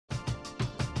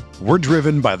We're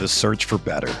driven by the search for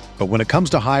better. But when it comes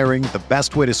to hiring, the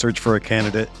best way to search for a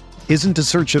candidate isn't to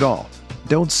search at all.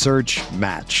 Don't search,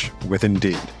 match with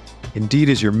Indeed. Indeed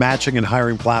is your matching and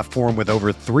hiring platform with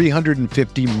over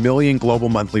 350 million global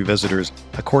monthly visitors,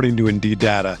 according to Indeed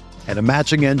data, and a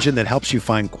matching engine that helps you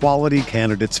find quality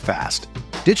candidates fast.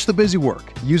 Ditch the busy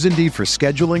work. Use Indeed for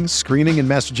scheduling, screening, and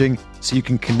messaging so you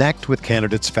can connect with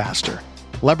candidates faster.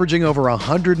 Leveraging over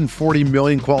 140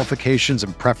 million qualifications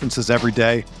and preferences every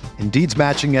day, Indeed's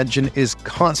matching engine is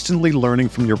constantly learning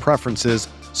from your preferences,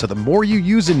 so the more you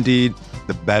use Indeed,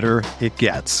 the better it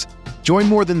gets. Join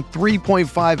more than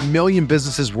 3.5 million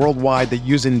businesses worldwide that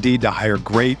use Indeed to hire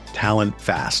great talent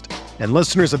fast. And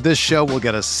listeners of this show will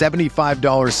get a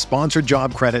 $75 sponsored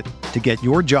job credit to get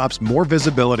your jobs more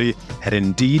visibility at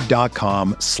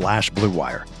Indeed.com/Blue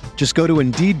Wire. Just go to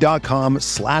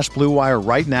Indeed.com/Blue Wire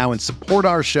right now and support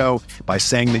our show by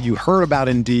saying that you heard about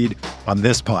Indeed on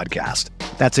this podcast.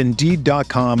 That's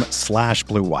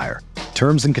Indeed.com/Blue Wire.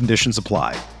 Terms and conditions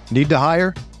apply. Need to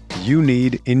hire? You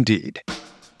need Indeed.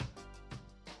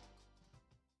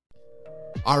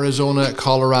 Arizona,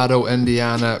 Colorado,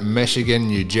 Indiana, Michigan,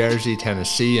 New Jersey,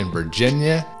 Tennessee, and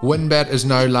Virginia. WynnBET is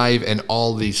now live in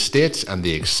all these states, and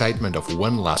the excitement of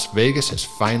Wynn Las Vegas has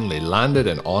finally landed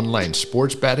in online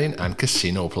sports betting and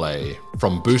casino play.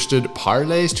 From boosted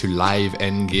parlays to live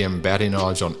in-game betting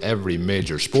odds on every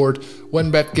major sport,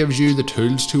 WynnBET gives you the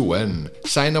tools to win.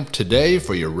 Sign up today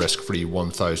for your risk-free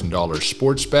 $1,000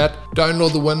 sports bet.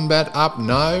 Download the WynnBET app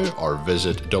now or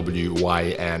visit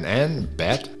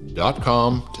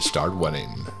wynnbet.com to start winning.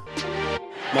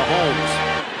 Mahomes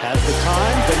has the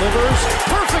time, delivers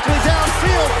perfectly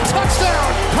downfield,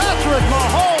 touchdown, Patrick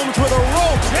Mahomes with a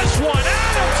rope. This one,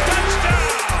 Adams,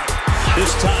 touchdown!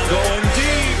 This time going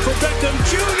deep for Beckham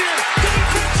Jr. Did he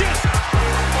catch it?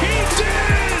 He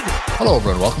did! Hello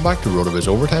everyone, welcome back to RotoViz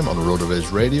Overtime on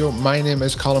RotoViz Radio. My name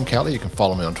is Colm Kelly. You can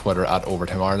follow me on Twitter at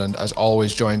Overtime Ireland. As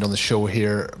always, joined on the show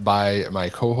here by my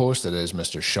co-host, it is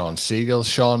Mr. Shawn Siegele.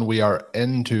 Shawn, we are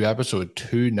into episode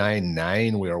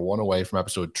 299. We are one away from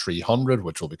episode 300,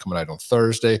 which will be coming out on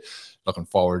Thursday. Looking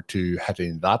forward to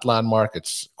hitting that landmark.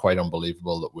 It's quite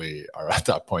unbelievable that we are at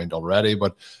that point already,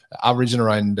 but averaging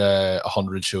around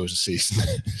 100 shows a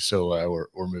season. So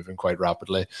we're moving quite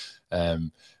rapidly.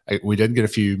 We did get a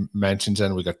few mentions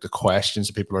in. We got the questions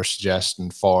that people are suggesting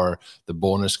for the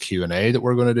bonus Q&A that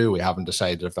we're going to do. We haven't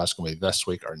decided if that's going to be this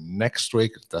week or next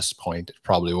week. At this point, it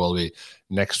probably will be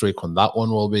next week when that one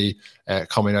will be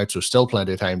coming out. So still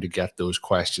plenty of time to get those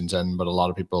questions in, but a lot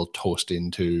of people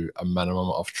toasting to a minimum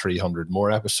of 300 more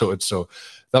episodes. So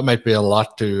that might be a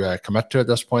lot to commit to at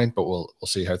this point, but we'll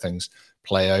see how things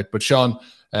play out. But Shawn,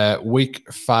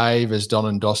 week 5 is done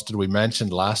and dusted. We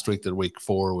mentioned last week that week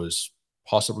 4 was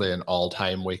possibly an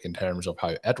all-time week in terms of how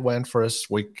it went for us.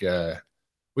 Week 5,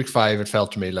 it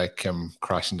felt to me like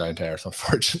crashing down to earth,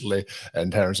 unfortunately,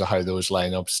 in terms of how those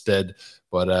lineups did.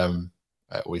 But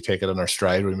we take it in our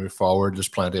stride. We move forward. There's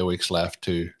plenty of weeks left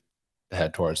to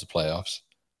head towards the playoffs.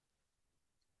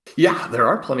 Yeah, there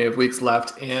are plenty of weeks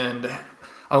left. And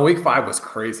week 5 was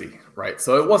crazy, right?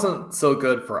 So it wasn't so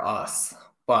good for us,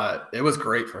 but it was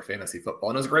great for fantasy football,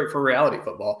 and it was great for reality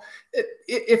football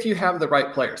if you have the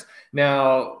right players.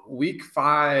 Now, week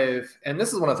 5, and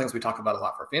this is one of the things we talk about a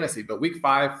lot for fantasy, but week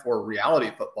 5 for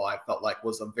reality football, I felt like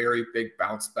was a very big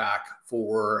bounce back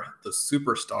for the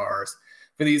superstars,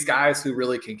 for these guys who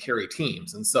really can carry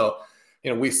teams. And so,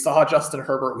 we saw Justin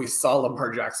Herbert, we saw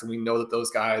Lamar Jackson. We know that those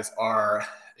guys are,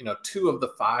 2 of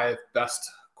the 5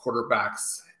 best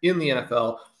quarterbacks in the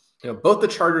NFL. Both the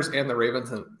Chargers and the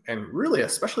Ravens, and really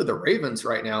especially the Ravens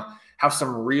right now, have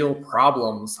some real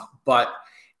problems. But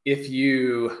if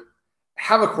you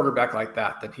have a quarterback like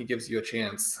that, then he gives you a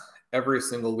chance every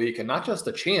single week, and not just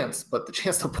a chance, but the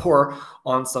chance to pour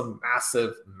on some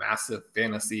massive, massive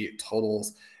fantasy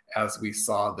totals as we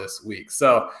saw this week.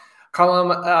 So,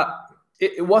 Colm,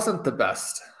 it wasn't the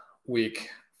best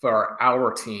week for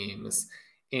our teams,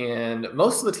 and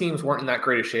most of the teams weren't in that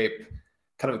great of shape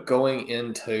kind of going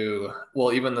into,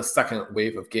 even the second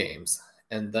wave of games.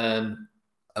 And then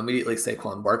immediately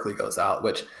Saquon Barkley goes out,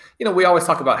 which, we always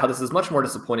talk about how this is much more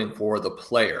disappointing for the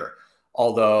player.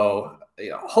 Although,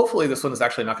 hopefully this one is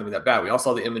actually not going to be that bad. We all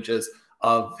saw the images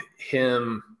of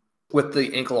him with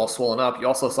the ankle all swollen up. You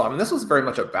also saw, this was very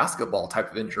much a basketball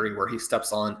type of injury where he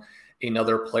steps on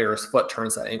another player's foot,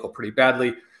 turns that ankle pretty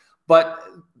badly. But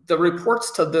the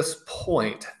reports to this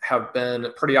point have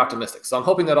been pretty optimistic. So I'm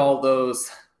hoping that all those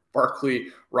Barkley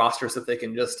rosters, if they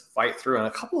can just fight through, and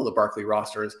a couple of the Barkley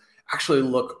rosters actually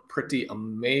look pretty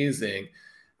amazing.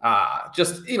 We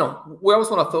always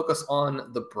want to focus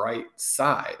on the bright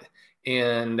side.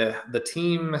 And the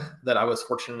team that I was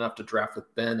fortunate enough to draft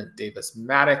with Ben and Davis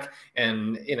Maddock,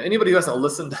 and anybody who hasn't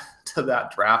listened to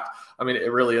that draft, I mean,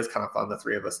 it really is kind of fun. The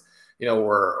three of us,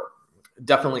 were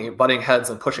definitely butting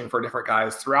heads and pushing for different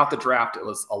guys throughout the draft. It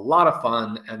was a lot of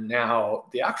fun. And now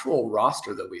the actual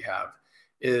roster that we have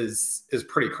is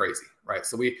pretty crazy, right?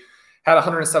 So we had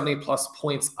 170 plus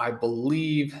points, I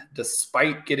believe,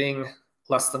 despite getting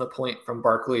less than a point from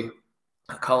Barkley.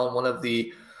 Colin, one of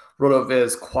the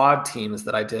RotoViz quad teams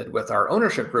that I did with our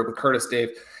ownership group with Curtis, Dave,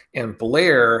 and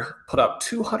Blair, put up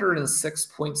 206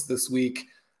 points this week.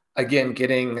 Again,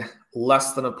 getting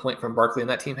less than a point from Barkley, and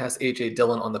that team has A.J.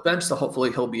 Dillon on the bench, so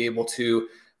hopefully he'll be able to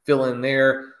fill in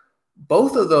there.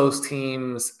 Both of those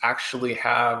teams actually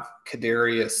have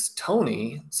Kadarius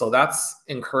Toney, so that's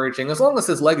encouraging, as long as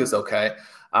his leg is okay.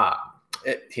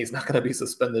 He's not going to be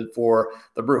suspended for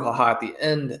the brouhaha at the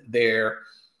end there.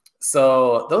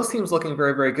 So those teams looking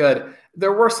very, very good.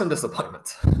 There were some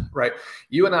disappointments, right?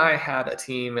 You and I had a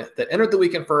team that entered the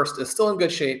weekend first, is still in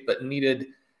good shape, but needed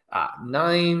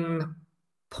 9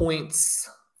 points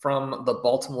from the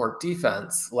Baltimore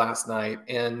defense last night.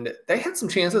 And they had some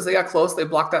chances. They got close. They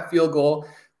blocked that field goal,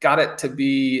 got it to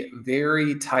be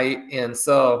very tight. And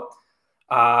so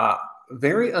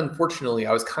very unfortunately,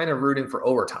 I was kind of rooting for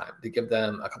overtime to give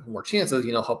them a couple more chances,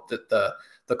 hope that the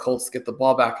Colts get the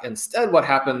ball back. Instead, what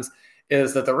happens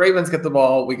is that the Ravens get the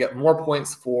ball. We get more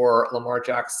points for Lamar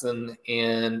Jackson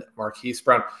and Marquise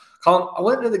Brown. Colin, I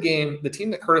went into the game. The team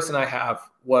that Curtis and I have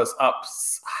was up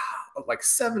like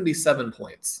 77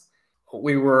 points.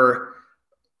 We were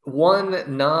one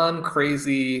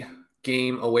non-crazy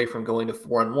game away from going to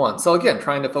 4-1. So again,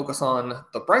 trying to focus on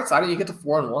the bright side, and you get to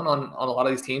 4-1 on a lot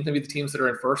of these teams. Maybe the teams that are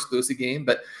in first lose a game,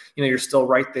 but you're still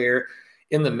right there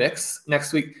in the mix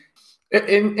next week.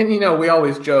 And we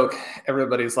always joke,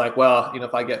 everybody's like, well,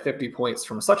 if I get 50 points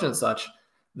from such and such,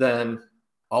 then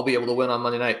I'll be able to win on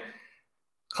Monday night.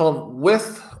 Colin,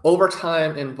 with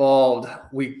overtime involved,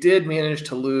 we did manage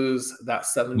to lose that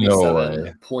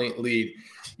 77-point lead.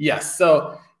 Yes.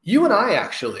 So you and I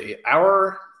actually,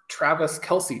 our Travis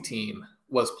Kelce team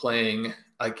was playing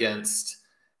against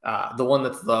the one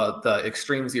that's the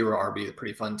Extreme Zero RB, a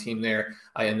pretty fun team there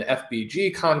in the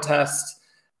FBG contest.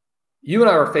 You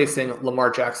and I were facing Lamar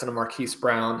Jackson and Marquise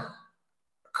Brown.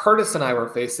 Curtis and I were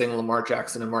facing Lamar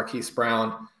Jackson and Marquise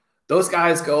Brown. Those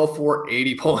guys go for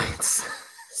 80 points.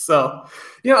 So,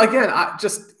 again,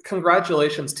 just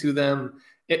congratulations to them.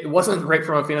 It wasn't great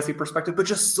from a fantasy perspective, but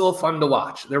just still fun to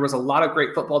watch. There was a lot of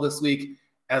great football this week,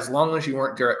 as long as you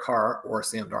weren't Derek Carr or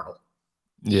Sam Darnold.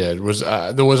 Yeah, it was.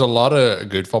 There was a lot of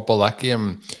good football that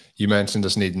game. You mentioned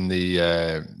us needing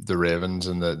the Ravens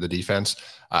and the defense.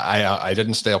 I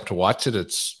didn't stay up to watch it.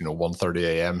 It's 1:30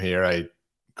 a.m. here. I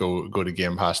go to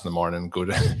Game Pass in the morning. Go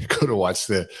to watch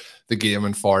the game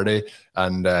in 40,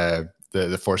 and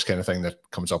the first kind of thing that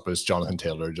comes up is Jonathan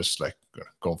Taylor just like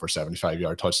going for a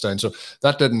 75-yard touchdown. So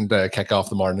that didn't kick off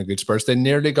the morning good Spurs. They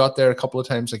nearly got there a couple of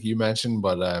times, like you mentioned,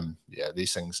 but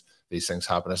these things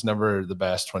happen. It's never the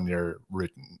best when you're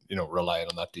relying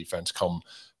on that defense come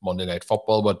Monday Night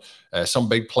Football. But some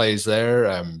big plays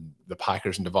there. The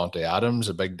Packers and Davante Adams,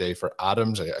 a big day for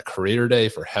Adams, a career day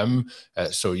for him.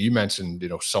 So you mentioned,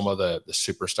 some of the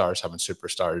superstars having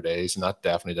superstar days, and that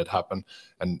definitely did happen.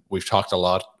 And we've talked a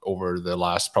lot over the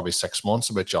last probably 6 months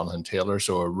about Jonathan Taylor.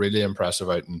 So a really impressive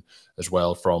outing as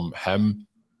well from him.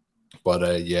 But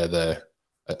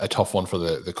a tough one for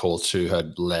the Colts, who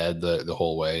had led the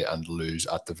whole way and lose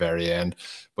at the very end.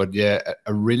 But yeah,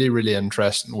 a really, really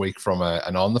interesting week from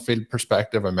an on-the-field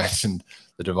perspective. I mentioned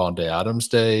the Davante Adams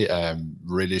day,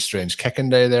 really strange kicking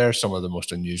day there. Some of the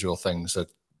most unusual things that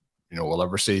we'll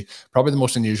ever see. Probably the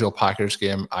most unusual Packers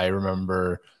game I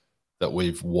remember that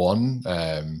we've won.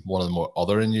 One of the more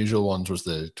other unusual ones was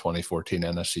the 2014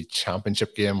 NFC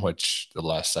Championship game, which the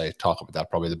less I talk about that,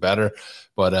 probably the better.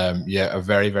 But a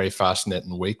very, very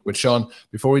fascinating week. But Sean,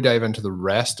 before we dive into the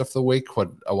rest of the week, what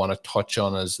I want to touch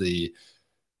on is the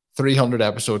 300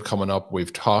 episode coming up.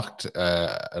 We've talked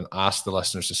and asked the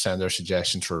listeners to send their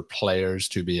suggestions for players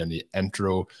to be in the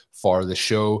intro for the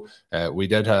show. We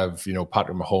did have,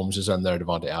 Patrick Mahomes is in there,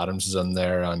 Davante Adams is in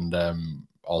there, and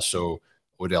also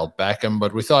Odell Beckham,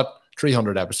 but we thought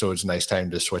 300 episodes, nice time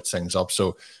to switch things up.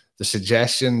 So the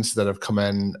suggestions that have come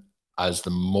in as the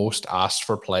most asked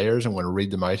for players, I'm going to read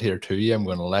them out here to you. I'm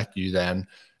going to let you then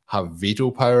have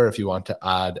veto power if you want to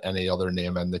add any other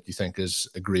name in that you think is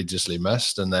egregiously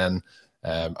missed. And then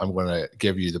I'm going to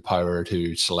give you the power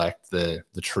to select the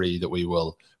tree that we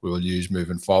will use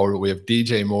moving forward. We have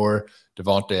DJ Moore,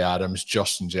 Davante Adams,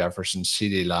 Justin Jefferson,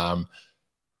 CeeDee Lamb,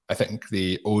 I think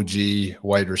the OG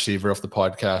wide receiver of the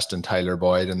podcast, and Tyler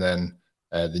Boyd, and then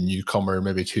the newcomer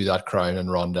maybe to that crown, and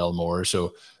Rondell Moore.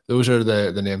 So those are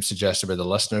the names suggested by the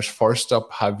listeners. First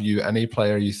up, have you any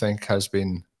player you think has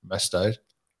been missed out?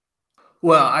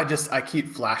 Well, I keep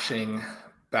flashing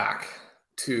back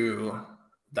to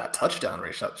that touchdown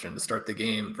reception to start the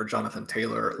game for Jonathan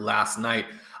Taylor last night.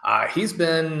 He's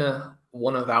been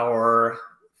one of our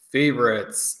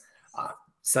favorites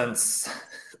since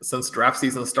draft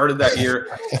season started that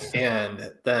year.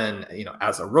 And then,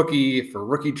 as a rookie for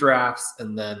rookie drafts,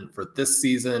 and then for this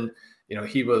season,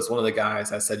 he was one of the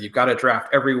guys I said, you've got to draft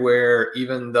everywhere,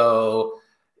 even though,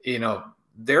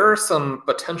 there are some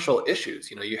potential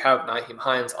issues. You have Nyheim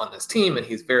Hines on this team, and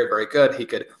he's very, very good. He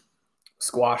could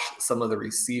squash some of the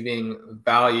receiving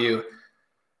value,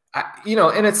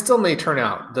 and it still may turn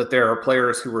out that there are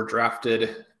players who were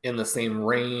drafted in the same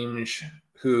range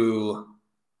who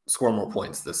score more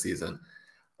points this season.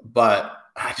 But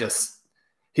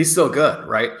he's still good,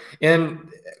 right?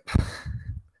 And,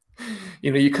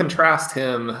 you contrast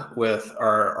him with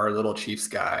our little Chiefs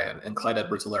guy, and Clyde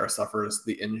Edwards-Helaire suffers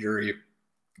the injury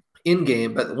in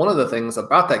game. But one of the things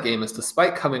about that game is,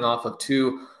 despite coming off of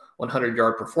 2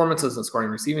 100-yard performances and scoring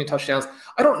receiving touchdowns,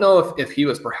 I don't know if he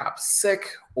was perhaps sick,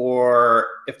 or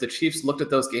if the Chiefs looked at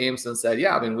those games and said,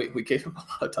 yeah, we gave him a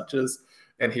lot of touches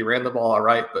and he ran the ball all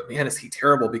right, but man, is he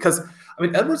terrible. Because,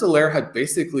 Edwards-Helaire had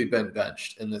basically been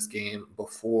benched in this game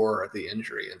before the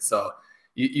injury. And so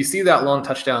you see that long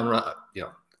touchdown run,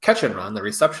 catch and run, the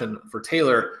reception for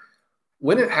Taylor.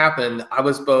 When it happened, I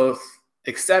was both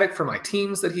ecstatic for my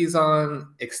teams that he's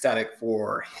on, ecstatic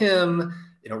for him,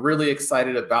 really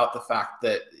excited about the fact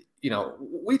that,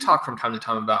 we talk from time to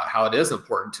time about how it is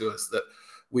important to us that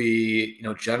we,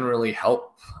 generally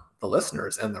help the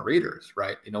listeners and the readers,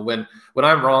 right? When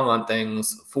I'm wrong on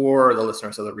things for the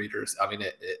listeners or the readers,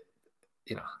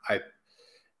 it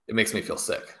makes me feel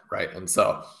sick, right? And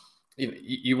so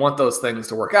you want those things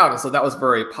to work out. And so that was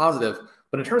very positive.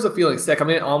 But in terms of feeling sick,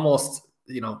 almost,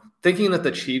 thinking that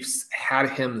the Chiefs had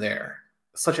him there,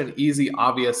 such an easy,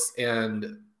 obvious,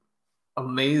 and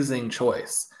amazing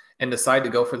choice, and decide to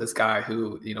go for this guy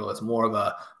who, is more of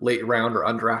a late round or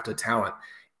undrafted talent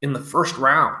in the first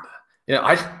round.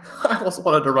 I almost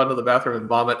wanted to run to the bathroom and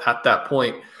vomit at that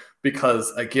point,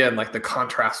 because again, the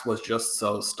contrast was just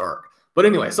so stark. But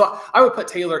anyway, so I would put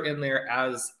Taylor in there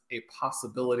as a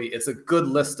possibility. It's a good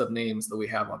list of names that we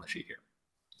have on the sheet here.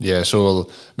 Yeah, so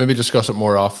we'll maybe discuss it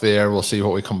more off the air. We'll see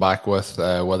what we come back with,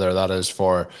 whether that is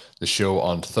for the show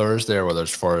on Thursday or whether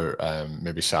it's for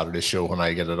maybe Saturday's show when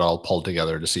I get it all pulled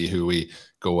together to see who we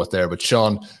go with there. But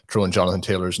Sean, throwing Jonathan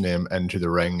Taylor's name into the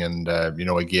ring, and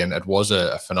again, it was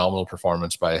a phenomenal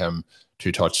performance by him.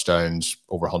 2 touchdowns,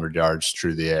 over 100 yards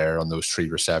through the air on those 3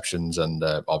 receptions, and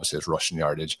obviously his rushing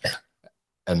yardage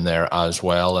in there as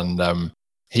well. And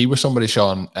he was somebody,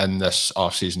 Sean, in this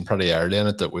offseason pretty early in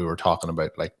it that we were talking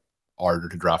about, order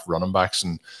to draft running backs.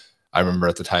 And I remember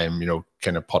at the time,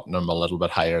 kind of putting him a little bit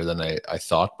higher than I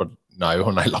thought. But now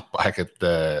when I look back at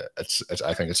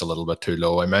I think it's a little bit too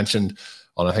low. I mentioned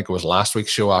on, I think it was last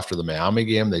week's show after the Miami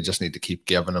game, they just need to keep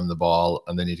giving him the ball,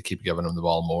 and they need to keep giving him the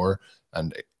ball more.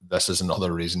 And this is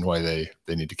another reason why they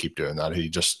need to keep doing that. He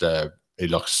just, he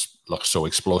looks so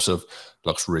explosive,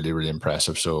 looks really, really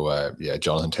impressive. So,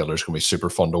 Jonathan Taylor's going to be super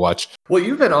fun to watch. Well,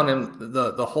 you've been on him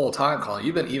the whole time, Colin.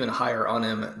 You've been even higher on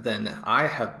him than I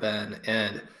have been.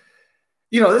 And,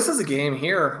 this is a game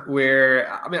here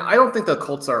where, I don't think the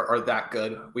Colts are that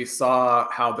good. We saw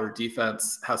how their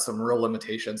defense has some real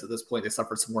limitations at this point. They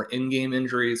suffered some more in-game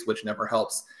injuries, which never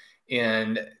helps.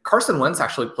 And Carson Wentz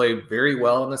actually played very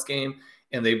well in this game,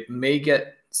 and they may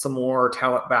get some more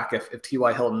talent back if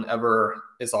T.Y. Hilton ever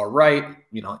is all right,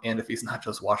 and if he's not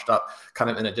just washed up, kind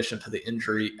of in addition to the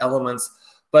injury elements.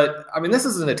 But this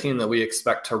isn't a team that we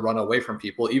expect to run away from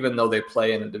people, even though they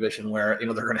play in a division where,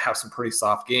 they're going to have some pretty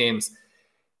soft games.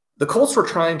 The Colts were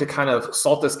trying to kind of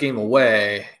salt this game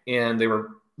away, and they were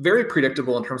very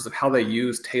predictable in terms of how they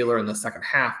used Taylor in the second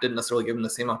half, didn't necessarily give him the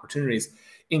same opportunities.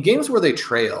 In games where they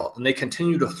trail and they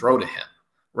continue to throw to him,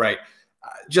 right?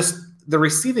 Just the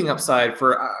receiving upside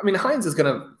for, Hines is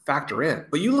going to factor in,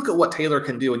 but you look at what Taylor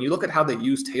can do and you look at how they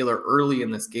use Taylor early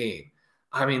in this game.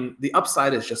 The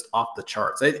upside is just off the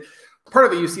charts. Part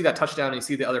of it, you see that touchdown and you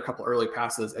see the other couple early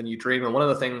passes and you dream. And one of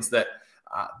the things that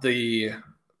the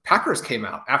Packers came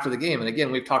out after the game, and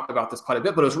again, we've talked about this quite a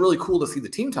bit, but it was really cool to see the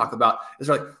team talk about, is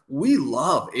they're like, we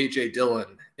love A.J. Dillon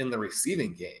in the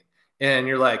receiving game. And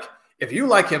you're like, if you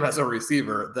like him as a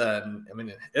receiver, then,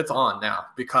 it's on now,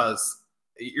 because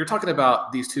you're talking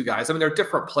about these two guys. They're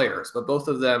different players, but both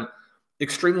of them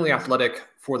extremely athletic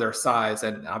for their size,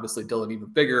 and obviously Dillon even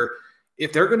bigger.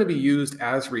 if they're going to be used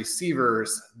as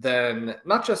receivers, then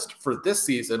not just for this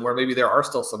season where maybe there are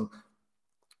still some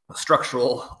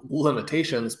structural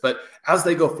limitations, but as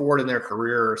they go forward in their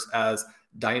careers as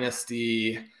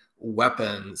dynasty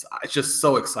weapons, it's just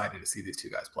so exciting to see these two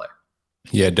guys play.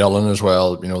 Yeah, Dillon as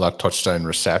well, that touchdown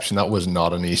reception, that was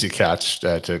not an easy catch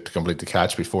to complete the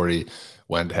catch before he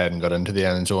went ahead and got into the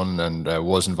end zone and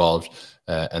was involved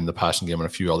in the passing game on a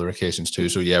few other occasions too.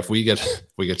 So yeah, if we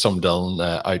get some Dillon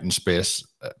out in space,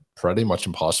 pretty much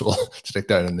impossible to take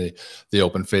down in the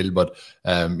open field. But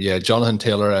yeah, Jonathan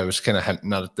Taylor, I was kind of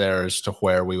hinting at it there as to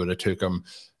where we would have took him.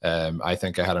 I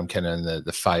think I had him kind of in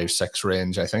the 5-6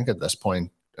 range, I think, at this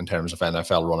point in terms of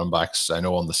NFL running backs. I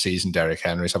know on the season, Derrick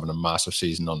Henry's having a massive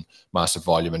season on massive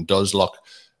volume and does look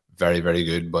very, very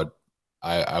good. But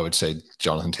I would say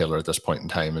Jonathan Taylor at this point in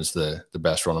time is the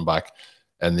best running back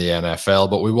in the NFL.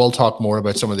 But we will talk more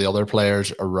about some of the other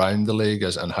players around the league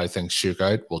and how things shake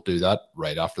out. We'll do that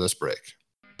right after this break.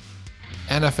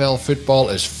 NFL football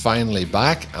is finally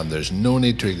back, and there's no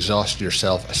need to exhaust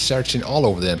yourself searching all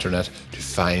over the internet to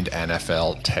find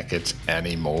NFL tickets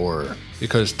anymore.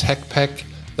 Because TickPick,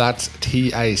 that's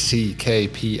TickPick,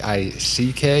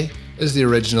 is the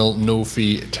original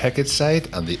no-fee ticket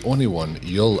site and the only one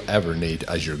you'll ever need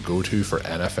as your go-to for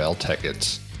NFL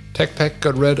tickets. TickPick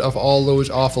got rid of all those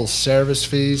awful service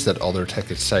fees that other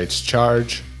ticket sites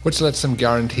charge, which lets them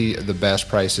guarantee the best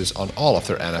prices on all of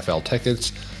their NFL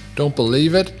tickets. Don't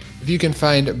believe it? If you can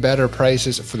find better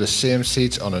prices for the same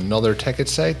seats on another ticket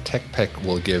site, TickPick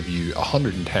will give you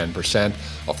 110%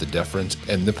 of the difference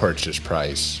in the purchase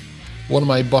price. One of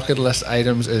my bucket list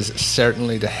items is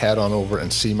certainly to head on over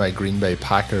and see my Green Bay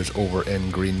Packers over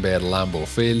in Green Bay at Lambeau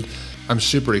Field. I'm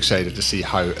super excited to see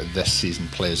how this season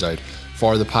plays out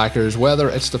for the Packers, whether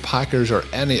it's the Packers or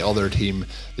any other team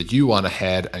that you want to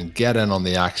head and get in on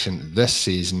the action this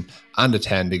season and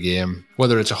attend a game.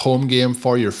 Whether it's a home game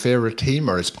for your favourite team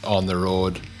or it's on the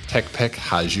road, TickPick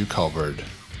has you covered.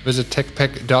 Visit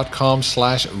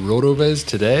tickpick.com/rotoviz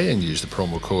today and use the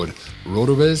promo code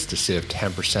ROTOVIZ to save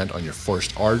 10% on your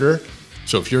first order.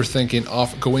 So if you're thinking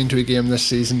of going to a game this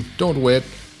season, don't wait.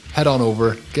 Head on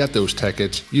over, get those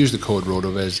tickets, use the code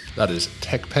ROTOVIZ. That is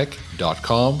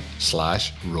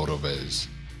tickpick.com/ROTOVIZ.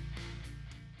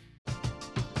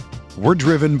 We're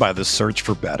driven by the search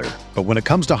for better. But when it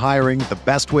comes to hiring, the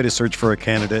best way to search for a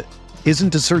candidate isn't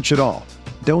to search at all.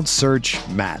 Don't search,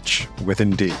 match with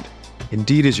Indeed.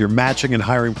 Indeed is your matching and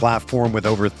hiring platform with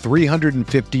over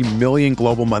 350 million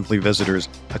global monthly visitors,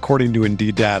 according to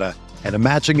Indeed data, and a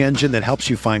matching engine that helps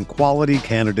you find quality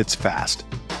candidates fast.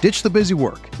 Ditch the busy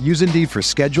work. Use Indeed for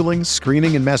scheduling,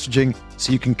 screening, and messaging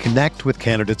so you can connect with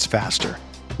candidates faster.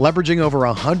 Leveraging over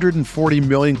 140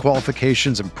 million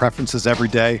qualifications and preferences every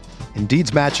day,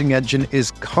 Indeed's matching engine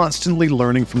is constantly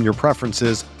learning from your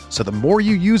preferences, so the more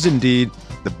you use Indeed,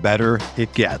 the better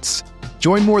it gets.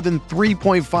 Join more than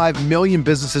 3.5 million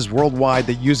businesses worldwide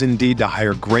that use Indeed to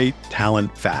hire great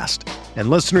talent fast. And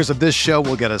listeners of this show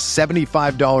will get a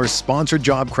 $75 sponsored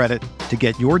job credit to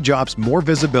get your jobs more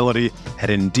visibility at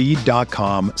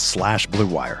Indeed.com/Blue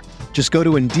Wire. Just go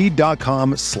to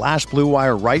Indeed.com/Blue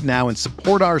Wire right now and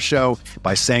support our show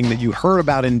by saying that you heard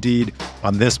about Indeed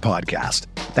on this podcast.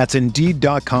 That's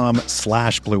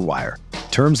Indeed.com/Blue Wire.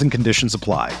 Terms and conditions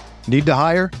apply. Need to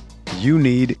hire? You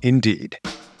need Indeed.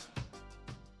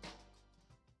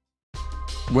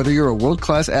 Whether you're a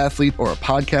world-class athlete or a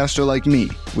podcaster like me,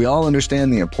 we all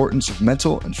understand the importance of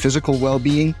mental and physical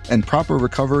well-being and proper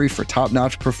recovery for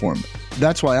top-notch performance.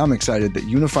 That's why I'm excited that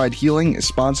Unified Healing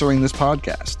is sponsoring this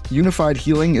podcast. Unified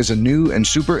Healing is a new and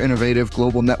super innovative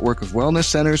global network of wellness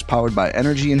centers powered by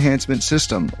Energy Enhancement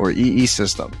System, or EE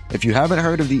System. If you haven't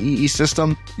heard of the EE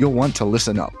System, you'll want to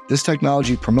listen up. This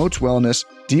technology promotes wellness,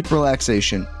 deep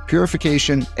relaxation,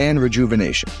 purification, and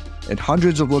rejuvenation. In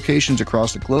hundreds of locations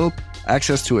across the globe,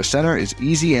 access to a center is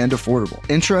easy and affordable.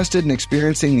 Interested in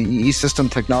experiencing the EE System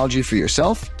technology for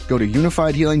yourself? Go to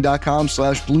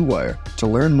unifiedhealing.com/Blue Wire to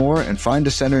learn more and find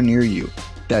a center near you.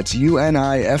 That's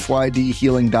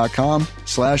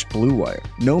UNIFYDhealing.com/Blue Wire.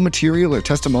 No material or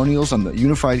testimonials on the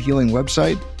Unified Healing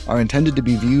website are intended to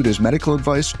be viewed as medical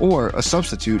advice or a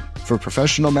substitute for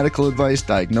professional medical advice,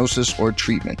 diagnosis, or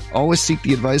treatment. Always seek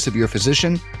the advice of your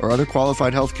physician or other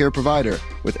qualified healthcare provider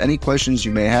with any questions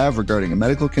you may have regarding a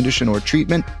medical condition or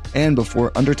treatment and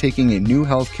before undertaking a new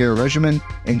healthcare regimen,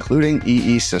 including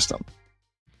EE System.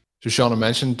 So Sean, I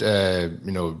mentioned,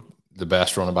 the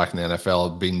best running back in the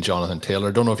NFL being Jonathan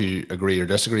Taylor. Don't know if you agree or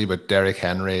disagree, but Derrick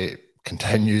Henry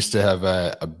continues to have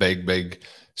a big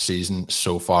season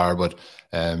so far. But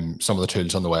some of the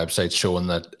tools on the website showing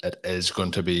that it is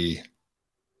going to be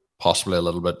possibly a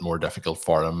little bit more difficult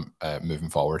for him moving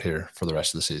forward here for the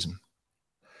rest of the season.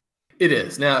 It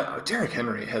is. Now, Derrick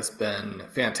Henry has been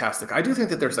fantastic. I do think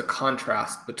that there's a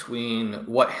contrast between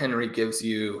what Henry gives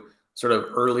you sort of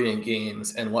early in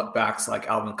games and what backs like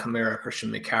Alvin Kamara,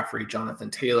 Christian McCaffrey, Jonathan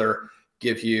Taylor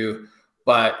give you.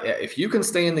 But if you can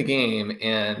stay in the game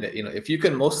and, if you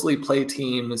can mostly play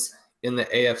teams in the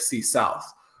AFC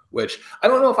South, which I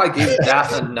don't know if I gave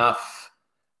that enough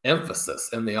emphasis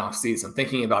in the offseason,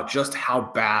 thinking about just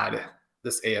how bad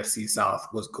this AFC South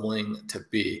was going to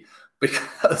be,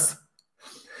 because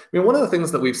one of the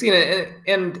things that we've seen,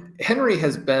 and Henry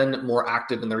has been more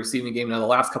active in the receiving game. Now, the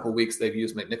last couple of weeks, they've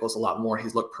used McNichols a lot more.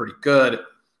 He's looked pretty good.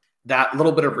 That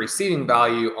little bit of receiving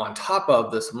value on top of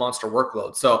this monster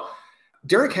workload. So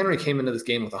Derrick Henry came into this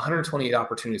game with 128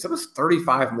 opportunities. That was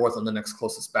 35 more than the next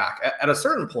closest back. At a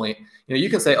certain point, you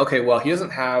can say, okay, well, he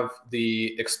doesn't have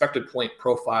the expected point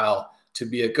profile to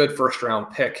be a good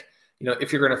first-round pick,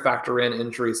 if you're going to factor in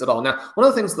injuries at all. Now, one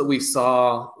of the things that we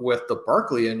saw with the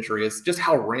Barkley injury is just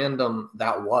how random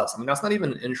that was. That's not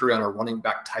even an injury on a running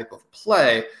back type of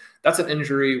play. That's an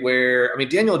injury where,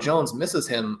 Daniel Jones misses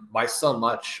him by so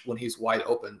much when he's wide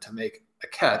open to make a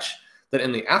catch that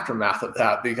in the aftermath of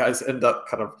that, the guys end up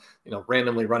kind of,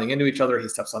 randomly running into each other. He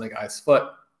steps on a guy's foot.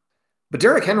 But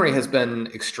Derrick Henry has been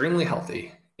extremely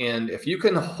healthy. And if you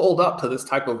can hold up to this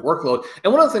type of workload,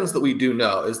 and one of the things that we do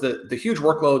know is that the huge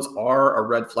workloads are a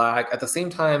red flag. At the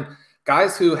same time,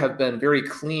 guys who have been very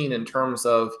clean in terms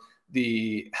of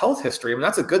the health history,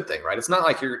 that's a good thing, right? It's not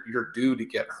like you're due to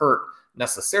get hurt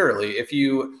necessarily. If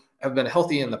you have been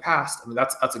healthy in the past,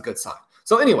 that's a good sign.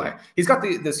 So anyway, he's got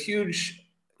this huge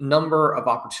number of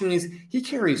opportunities. He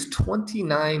carries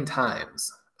 29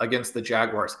 times against the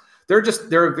Jaguars. There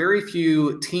are very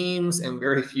few teams and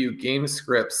very few game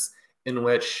scripts in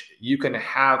which you can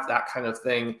have that kind of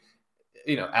thing,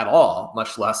 at all,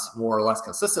 much less more or less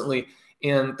consistently.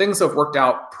 And things have worked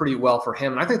out pretty well for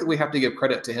him. And I think that we have to give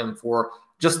credit to him for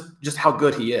just how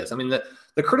good he is.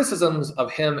 The criticisms of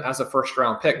him as a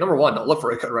first-round pick, number one, don't look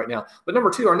very good right now. But number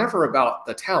two, are never about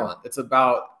the talent. It's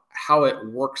about how it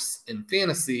works in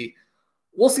fantasy.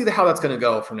 We'll see how that's going to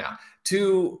go from now.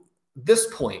 To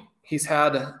this point, he's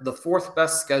had the fourth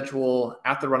best schedule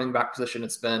at the running back position.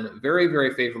 It's been very,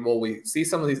 very favorable. We see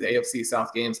some of these AFC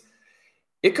South games.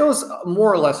 It goes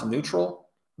more or less neutral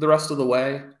the rest of the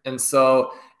way. And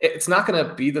so it's not going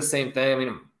to be the same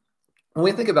thing. When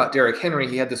we think about Derrick Henry,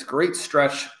 he had this great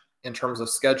stretch in terms of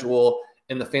schedule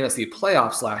in the fantasy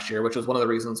playoffs last year, which was one of the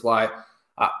reasons why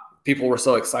people were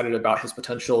so excited about his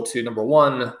potential to, number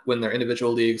one, win their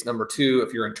individual leagues, number two,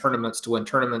 if you're in tournaments, to win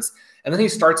tournaments. And then he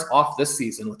starts off this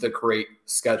season with a great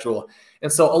schedule.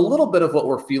 And so a little bit of what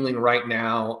we're feeling right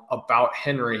now about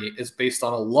Henry is based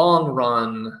on a long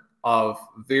run of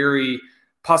very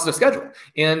positive schedule.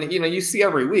 And, you see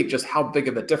every week just how big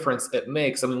of a difference it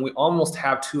makes. We almost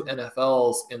have two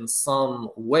NFLs in some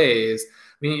ways.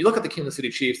 You look at the Kansas City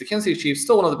Chiefs. The Kansas City Chiefs,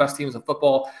 still one of the best teams in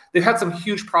football. They've had some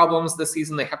huge problems this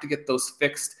season. They have to get those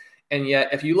fixed. And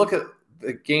yet, if you look at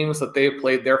the games that they've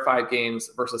played, their 5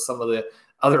 games versus some of the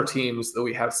other teams that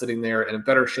we have sitting there in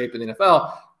better shape in the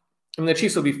NFL, the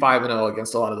Chiefs will be 5-0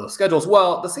 against a lot of those schedules.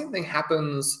 Well, the same thing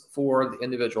happens for the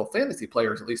individual fantasy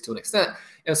players, at least to an extent.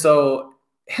 And so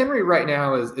Henry right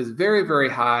now is very, very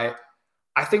high.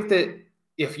 I think that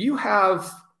if you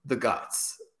have the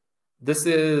guts, this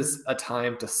is a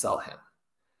time to sell him.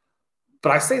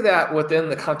 But I say that within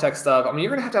the context of, you're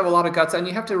going to have a lot of guts, and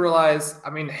you have to realize,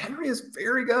 Henry is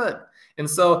very good. And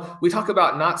so we talk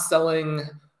about not selling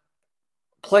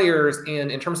players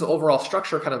in terms of overall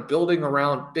structure, kind of building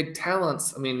around big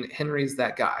talents. Henry's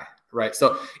that guy, right?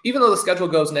 So even though the schedule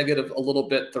goes negative a little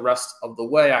bit the rest of the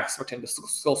way, I expect him to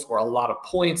still score a lot of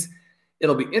points.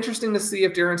 It'll be interesting to see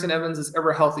if Darrynton Evans is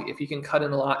ever healthy, if he can cut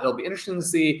in a lot. It'll be interesting to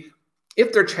see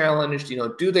if they're challenged,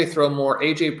 do they throw more?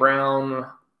 A.J. Brown,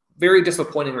 very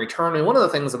disappointing return. One of the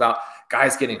things about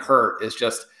guys getting hurt is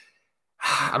just,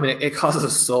 it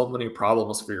causes so many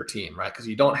problems for your team, right? Because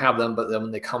you don't have them, but then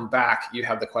when they come back, you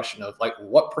have the question of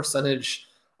what percentage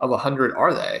of 100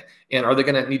 are they? And are they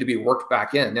going to need to be worked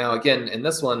back in? Now, again, in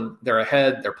this one, they're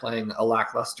ahead. They're playing a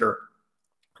lackluster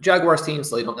Jaguars team,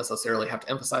 so they don't necessarily have to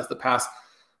emphasize the pass.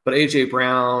 But A.J.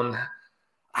 Brown,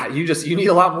 you need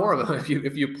a lot more of him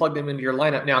if you plugged him into your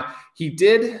lineup. Now, he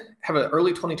did have an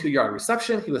early 22-yard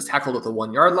reception. He was tackled at the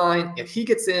 1-yard line. If he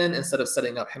gets in instead of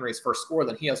setting up Henry's first score,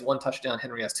 then he has 1 touchdown,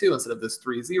 Henry has 2 instead of this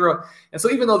 3-0. And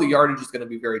so even though the yardage is going to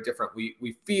be very different,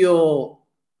 we feel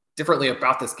differently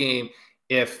about this game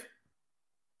if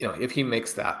he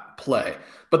makes that play.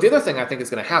 But the other thing I think is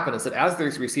going to happen is that as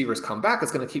these receivers come back,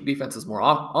 it's going to keep defenses more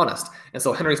honest. And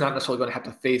so Henry's not necessarily going to have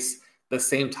to face the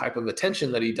same type of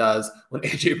attention that he does when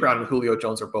A.J. Brown and Julio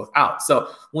Jones are both out. So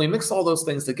when we mix all those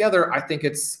things together, I think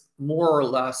it's more or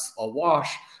less a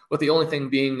wash, with the only thing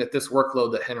being that this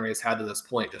workload that Henry has had to this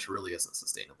point just really isn't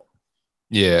sustainable.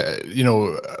 Yeah,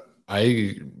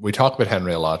 we talk about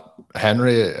Henry a lot.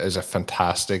 Henry is a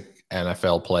fantastic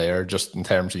NFL player, just in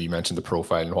terms of, you mentioned the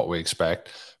profile and what we expect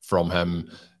from him,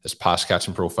 his pass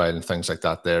catching profile and things like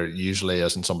that. There usually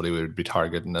isn't somebody we would be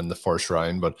targeting in the first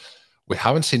round, but we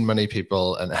haven't seen many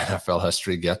people in NFL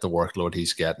history get the workload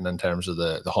he's getting in terms of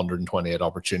the 128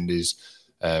 opportunities,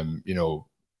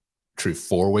 through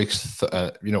 4 weeks.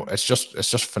 It's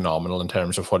just phenomenal in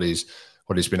terms of what he's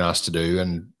been asked to do.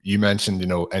 And you mentioned,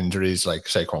 injuries like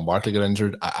Saquon Barkley got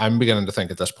injured. I'm beginning to think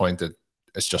at this point that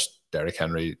it's just Derrick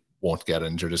Henry won't get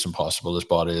injured. It's impossible. His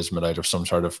body is made out of some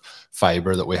sort of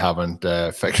fiber that we haven't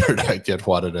figured out yet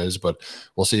what it is, but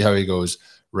we'll see how he goes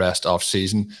rest off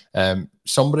season.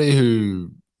 Somebody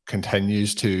who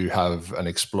continues to have an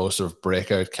explosive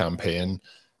breakout campaign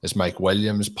is Mike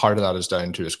Williams. Part of that is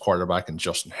down to his quarterback and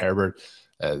Justin Herbert.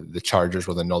 The Chargers,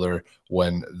 with another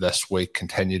win this week,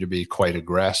 continue to be quite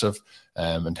aggressive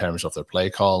in terms of their play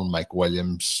call. Mike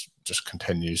Williams just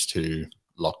continues to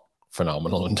look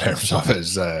phenomenal in terms of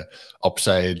his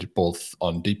upside, both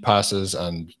on deep passes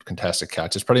and contested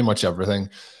catches, pretty much everything.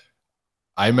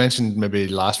 I mentioned maybe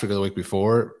last week or the week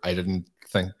before, I didn't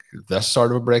think this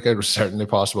sort of a breakout was certainly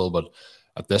possible, but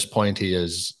at this point, he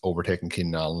is overtaking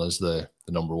Keenan Allen as the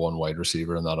number one wide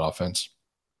receiver in that offense.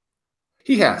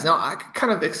 He has. Now, I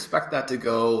kind of expect that to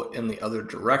go in the other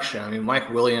direction. I mean, Mike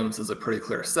Williams is a pretty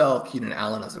clear sell. Keenan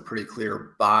Allen is a pretty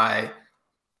clear buy.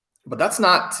 But that's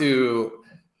not to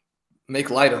make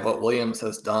light of what Williams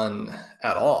has done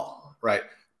at all, right?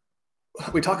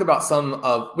 We talk about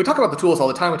the tools all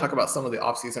the time. We talk about some of the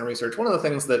offseason research. One of the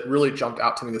things that really jumped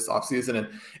out to me this offseason,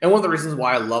 and one of the reasons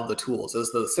why I love the tools, is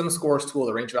the SimScores tool,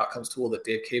 the range of outcomes tool that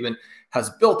Dave Caban has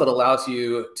built that allows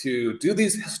you to do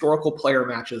these historical player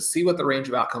matches, see what the range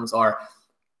of outcomes are.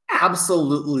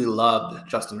 Absolutely loved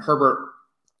Justin Herbert.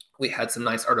 We had some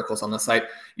nice articles on the site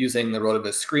using the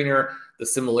RotoViz screener, the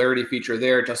similarity feature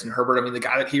there. Justin Herbert, I mean, the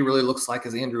guy that he really looks like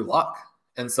is Andrew Luck.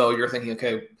 And so you're thinking,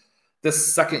 okay,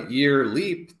 this second year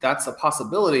leap, that's a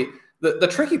possibility. The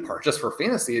tricky part just for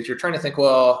fantasy is you're trying to think,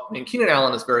 well, I mean, Keenan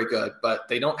Allen is very good, but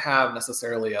they don't have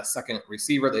necessarily a second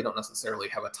receiver. They don't necessarily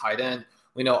have a tight end.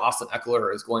 We know Austin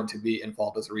Eckler is going to be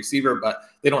involved as a receiver, but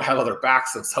they don't have other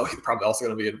backs, and so he's probably also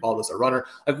going to be involved as a runner.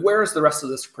 Like, where is the rest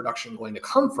of this production going to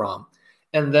come from?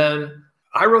 And then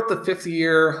I wrote the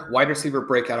 50-year wide receiver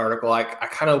breakout article. I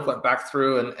kind of went back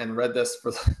through and read this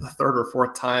for the third or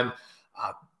fourth time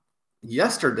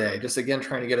yesterday, just again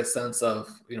trying to get a sense of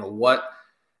what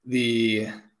the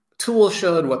tools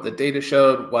showed, what the data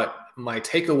showed, what my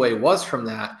takeaway was from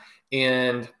that.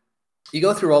 And you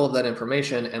go through all of that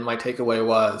information, and my takeaway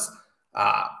was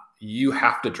you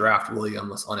have to draft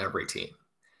Williams on every team.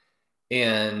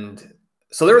 And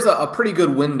so there was a pretty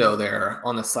good window there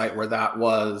on the site where that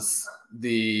was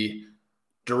the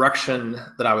direction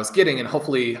that I was getting, and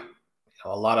hopefully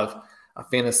a lot of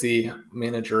fantasy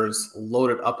managers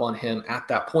loaded up on him at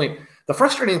that point. The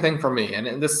frustrating thing for me,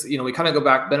 and this, we kind of go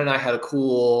back, Ben and I had a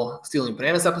cool Stealing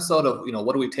Bananas episode of,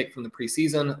 what do we take from the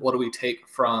preseason? What do we take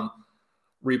from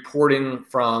reporting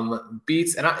from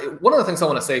beats? And one of the things I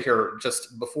want to say here,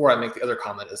 just before I make the other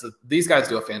comment, is that these guys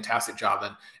do a fantastic job,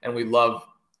 and we love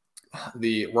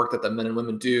the work that the men and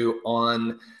women do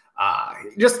on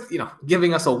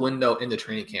giving us a window into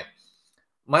training camp.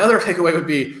 My other takeaway would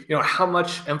be, how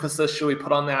much emphasis should we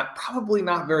put on that? Probably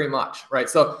not very much, right?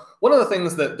 So one of the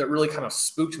things that really kind of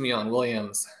spooked me on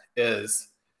Williams is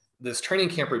this training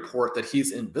camp report that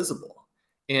he's invisible.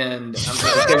 And I'm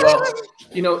like, okay,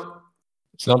 well,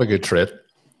 it's not a good trait.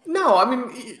 No, I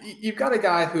mean, you've got a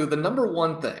guy who the number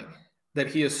one thing that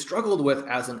he has struggled with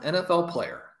as an NFL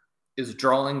player is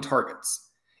drawing targets.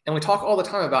 And we talk all the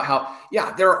time about how,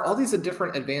 there are all these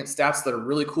different advanced stats that are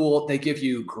really cool. They give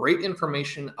you great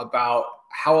information about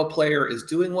how a player is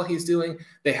doing what he's doing.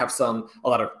 They have a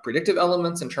lot of predictive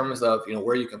elements in terms of,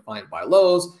 where you can find buy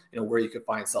lows, where you can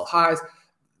find sell highs,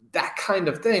 that kind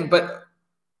of thing. But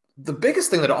the biggest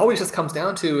thing that always just comes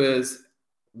down to is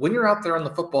when you're out there on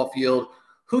the football field,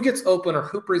 who gets open or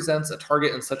who presents a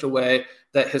target in such a way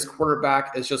that his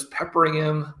quarterback is just peppering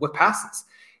him with passes.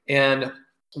 And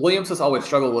Williams has always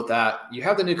struggled with that. You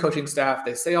have the new coaching staff.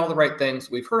 They say all the right things.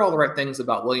 We've heard all the right things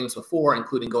about Williams before,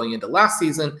 including going into last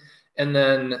season. And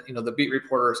then, the beat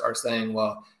reporters are saying,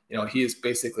 well, he is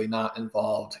basically not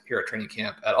involved here at training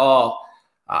camp at all.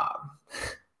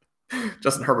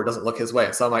 Justin Herbert doesn't look his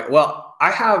way. So I'm like, well,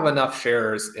 I have enough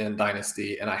shares in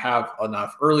Dynasty, and I have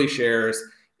enough early shares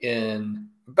in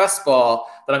best ball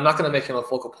that I'm not going to make him a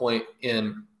focal point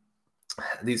in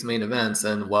these main events.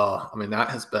 And well, I mean, that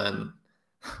has been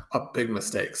a big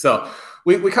mistake. So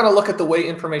we kind of look at the way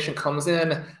information comes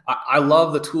in. I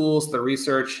love the tools, the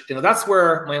research. That's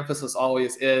where my emphasis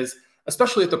always is,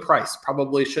 especially at the price.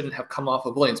 Probably shouldn't have come off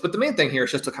of Williams. But the main thing here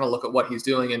is just to kind of look at what he's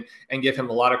doing and give him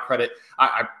a lot of credit.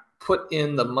 I put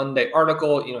in the Monday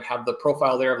article, have the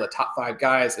profile there of the top 5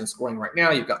 guys in scoring right now.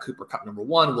 You've got Cooper Kupp number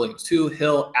 1, Williams 2,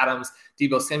 Hill, Adams,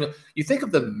 Deebo Samuel. You think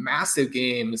of the massive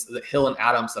games that Hill and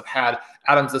Adams have had.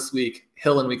 Adams this week,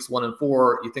 Hill in weeks 1 and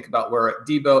 4. You think about where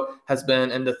Deebo has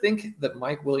been, and to think that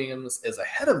Mike Williams is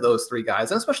ahead of those 3 guys,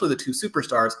 and especially the 2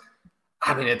 superstars,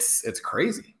 I mean, it's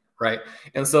crazy, right?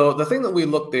 And so the thing that we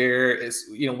look there is,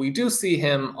 we do see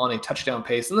him on a touchdown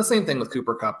pace, and the same thing with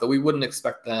Cooper Kupp, that we wouldn't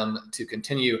expect them to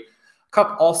continue.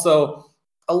 Kupp also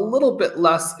a little bit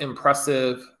less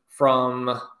impressive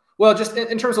from, well, just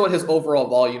in terms of what his overall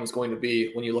volume is going to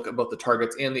be when you look at both the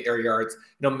targets and the air yards,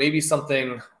 maybe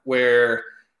something where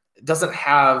it doesn't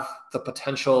have the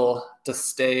potential to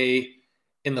stay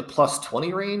in the plus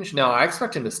 20 range. Now, I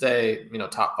expect him to stay,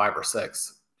 top 5 or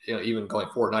 6, even going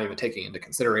forward, not even taking into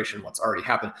consideration what's already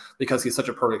happened, because he's such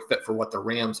a perfect fit for what the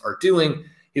Rams are doing.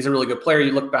 He's a really good player.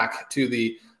 You look back to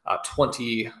the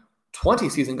 2020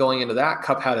 season going into that,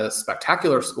 Kupp had a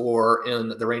spectacular score in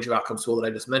the range of outcomes tool that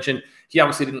I just mentioned. He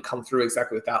obviously didn't come through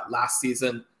exactly with that last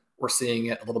season. We're seeing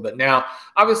it a little bit now.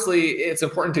 Obviously, it's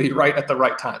important to be right at the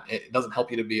right time. It doesn't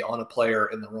help you to be on a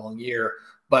player in the wrong year.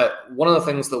 But one of the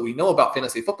things that we know about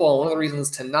fantasy football, one of the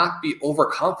reasons to not be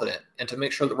overconfident and to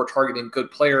make sure that we're targeting good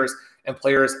players and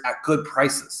players at good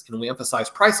prices. We emphasize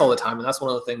price all the time, and that's one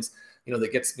of the things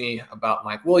that gets me about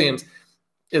Mike Williams,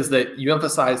 is that you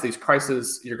emphasize these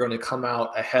prices, you're going to come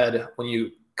out ahead when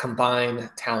you combine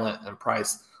talent and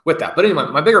price with that. But anyway,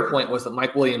 my bigger point was that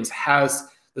Mike Williams has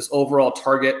this overall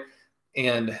target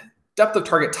and depth of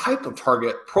target, type of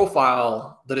target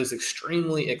profile that is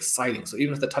extremely exciting. So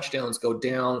even if the touchdowns go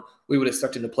down, we would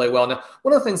expect him to play well. Now,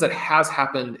 one of the things that has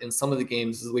happened in some of the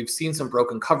games is we've seen some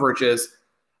broken coverages.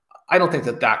 I don't think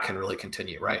that can really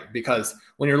continue, right? Because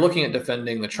when you're looking at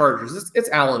defending the Chargers, it's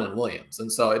Allen and Williams. And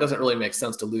so it doesn't really make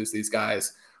sense to lose these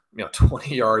guys,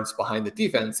 20 yards behind the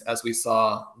defense, as we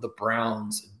saw the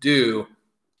Browns do.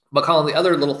 But Colin, the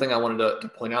other little thing I wanted to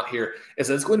point out here is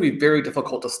that it's going to be very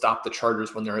difficult to stop the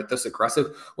Chargers when they're this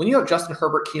aggressive. When you have Justin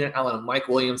Herbert, Keenan Allen, and Mike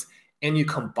Williams, and you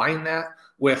combine that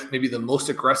with maybe the most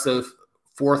aggressive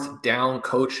 4th down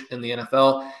coach in the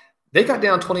NFL, they got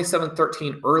down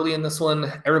 27-13 early in this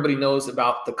one. Everybody knows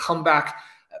about the comeback.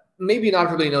 Maybe not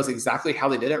everybody knows exactly how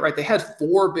they did it, right? They had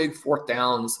 4 big 4th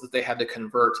downs that they had to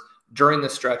convert during the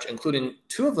stretch, including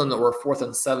 2 of them that were 4th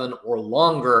and 7 or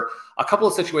longer. A couple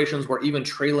of situations where even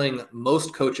trailing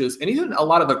most coaches and even a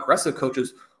lot of aggressive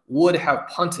coaches would have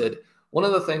punted. One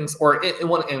of the things, or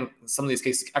in some of these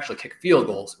cases, actually kick field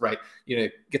goals, right?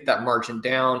 Get that margin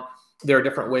down. There are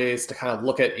different ways to kind of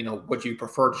look at, would you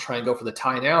prefer to try and go for the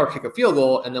tie now or kick a field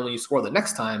goal? And then when you score the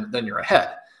next time, then you're ahead.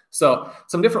 So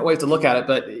some different ways to look at it.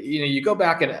 But, you go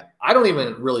back and I don't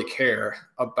even really care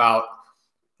about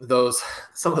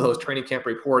some of those training camp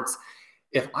reports.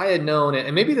 If I had known,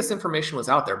 and maybe this information was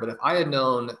out there, but if I had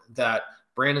known that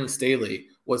Brandon Staley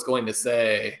was going to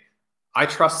say, I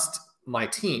trust my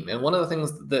team. And one of the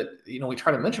things that, we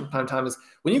try to mention from time to time is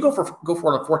when you go for it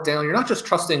on 4th down, you're not just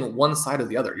trusting one side or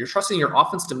the other. You're trusting your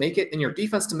offense to make it and your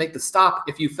defense to make the stop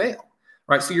if you fail,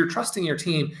 right? So you're trusting your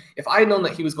team. If I had known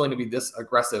that he was going to be this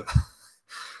aggressive,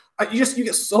 you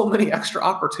get so many extra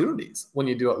opportunities when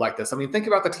you do it like this. I mean, think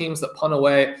about the teams that punt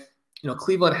away.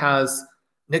 Cleveland has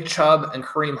Nick Chubb and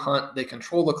Kareem Hunt. They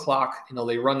control the clock.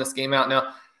 They run this game out.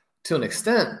 Now, to an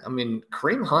extent, I mean,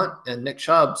 Kareem Hunt and Nick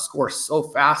Chubb score so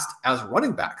fast as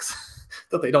running backs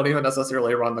that they don't even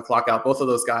necessarily run the clock out. Both of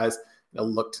those guys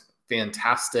looked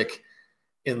fantastic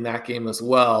in that game as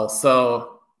well.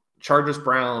 So Chargers,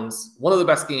 Browns, one of the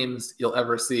best games you'll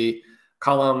ever see.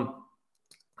 Column,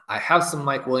 I have some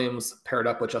Mike Williams paired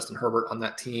up with Justin Herbert on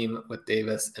that team with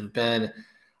Davis and Ben.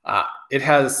 It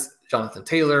has Jonathan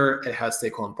Taylor. It has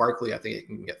Saquon Barkley. I think it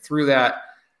can get through that.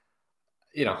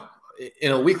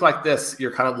 In a week like this,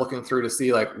 you're kind of looking through to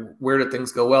see where did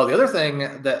things go well. The other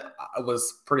thing that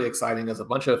was pretty exciting is a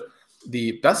bunch of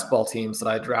the best ball teams that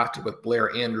I drafted with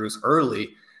Blair Andrews early,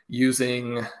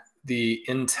 using the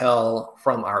intel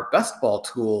from our best ball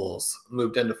tools,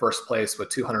 moved into first place with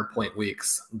 200-point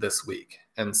weeks this week.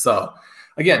 And so,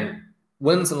 again,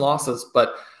 wins and losses,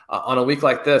 but on a week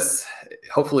like this,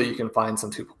 hopefully you can find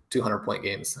some 200-point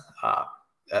games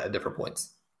at different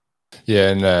points. Yeah,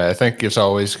 and I think it's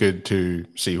always good to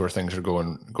see where things are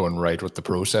going right with the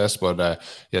process. But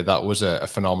yeah, that was a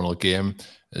phenomenal game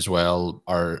as well.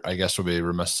 I guess we'd be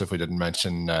remiss if we didn't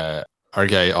mention our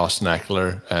guy Austin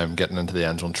Eckler getting into the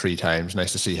end zone 3 times.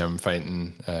 Nice to see him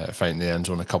fighting the end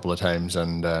zone a couple of times,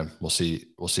 and we'll see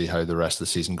how the rest of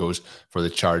the season goes for the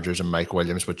Chargers and Mike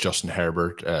Williams. But Justin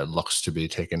Herbert looks to be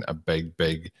taking a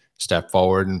big step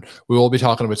forward, and we will be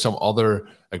talking about some other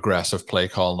aggressive play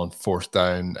calling on 4th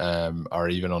down or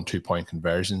even on 2-point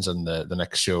conversions in the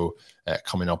next show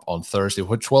coming up on Thursday,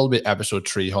 which will be episode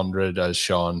 300, as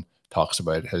Sean talks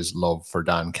about his love for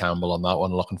Dan Campbell on that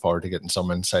one. Looking forward to getting some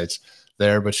insights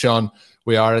there. But Sean,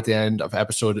 we are at the end of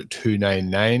episode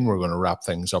 299. We're going to wrap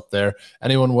things up there.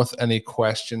 Anyone with any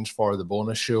questions for the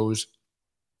bonus shows,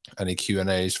 any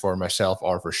Q&As for myself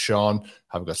or for Sean?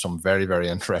 I've got some very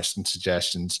interesting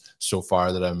suggestions so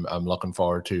far that I'm looking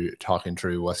forward to talking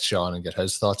through with Sean and get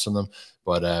his thoughts on them.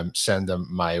 But send them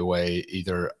my way,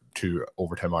 either to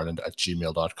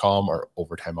overtimeireland@gmail.com or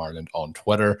Overtime Ireland on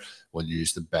Twitter. We'll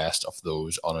use the best of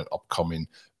those on an upcoming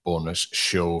bonus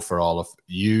show for all of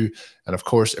you. And of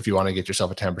course, if you want to get yourself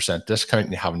a 10% discount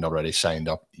and you haven't already signed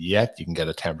up yet, you can get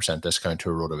a 10% discount to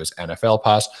a RotoViz NFL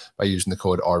Pass by using the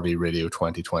code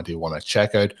RVRadio2021 at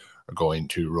checkout, or going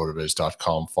to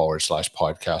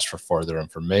rotoviz.com/podcast for further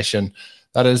information.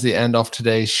 That is the end of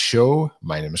today's show.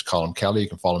 My name is Colin Kelly. You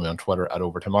can follow me on Twitter at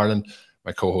Overtime Ireland.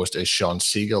 My co-host is Sean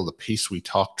Siegel. The piece we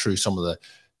talked through, some of the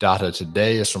data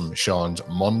today, is from Sean's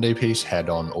Monday piece. Head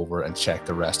on over and check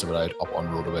the rest of it out up on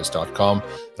rotoviz.com.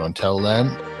 And until then,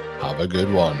 have a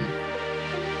good one.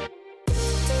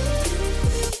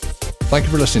 Thank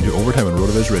you for listening to Overtime on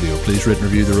RotoViz Radio. Please rate and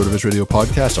review the RotoViz Radio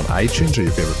podcast on iTunes or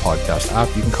your favorite podcast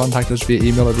app. You can contact us via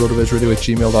email at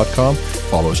rotovizradio@gmail.com.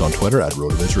 Follow us on Twitter at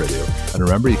RotoViz Radio. And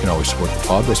remember, you can always support the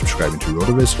pod by subscribing to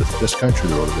RotoViz with a discount through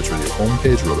the RotoViz Radio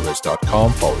homepage,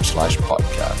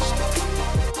 rotoviz.com/podcast.